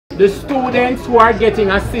The students who are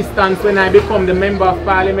getting assistance when I become the Member of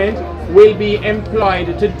Parliament will be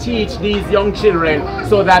employed to teach these young children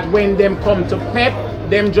so that when them come to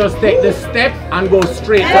PrtB, them just take the step and go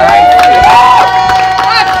straight to high school.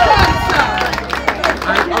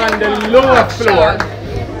 And on the lower floor,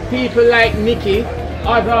 people like Nikki,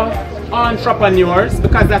 other entrepreneurs,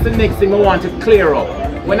 because that's the next thing we want to clear up.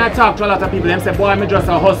 When I talk to a lot of people, they say, boy, I'm just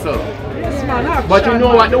a hustle. But you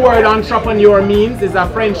know what the word entrepreneur means? It's a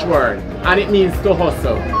French word, and it means to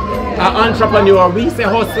hustle. An entrepreneur, we say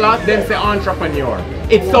hustler, them say entrepreneur.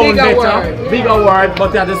 It sounds better, bigger word,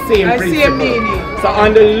 but they're the same principle. So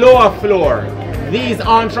on the lower floor, these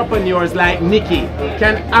entrepreneurs like Nikki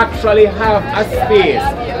can actually have a space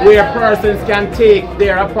where persons can take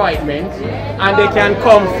their appointment and they can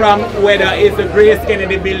come from whether it's the Grace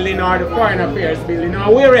Kennedy building or the Foreign Affairs building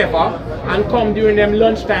or wherever, and come during them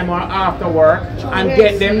lunchtime or after work and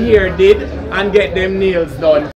get them hair did and get them nails done.